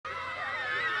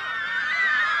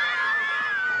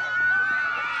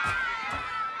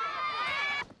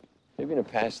maybe in a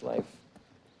past life,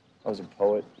 I was a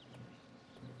poet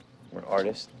or an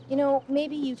artist. You know,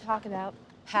 maybe you talk about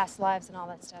past lives and all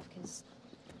that stuff because,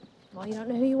 well, you don't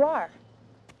know who you are.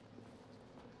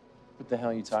 What the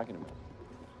hell are you talking about?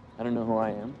 I don't know who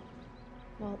I am.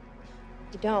 Well,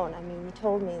 you don't. I mean, you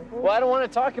told me. Well, I don't want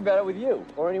to talk about it with you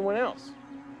or anyone else.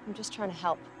 I'm just trying to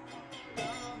help.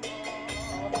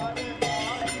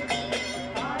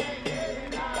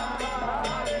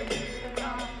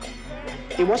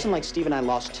 It wasn't like Steve and I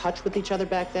lost touch with each other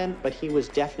back then, but he was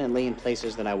definitely in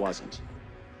places that I wasn't.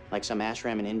 Like some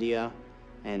ashram in India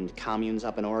and communes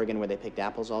up in Oregon where they picked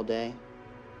apples all day.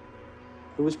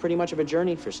 It was pretty much of a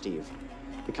journey for Steve,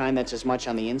 the kind that's as much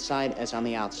on the inside as on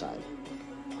the outside.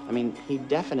 I mean, he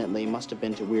definitely must have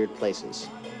been to weird places.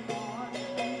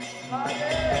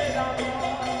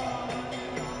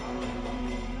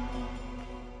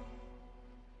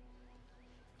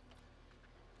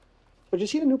 Did you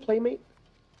see the new Playmate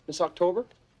this October?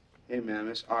 Hey, man,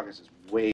 this August is way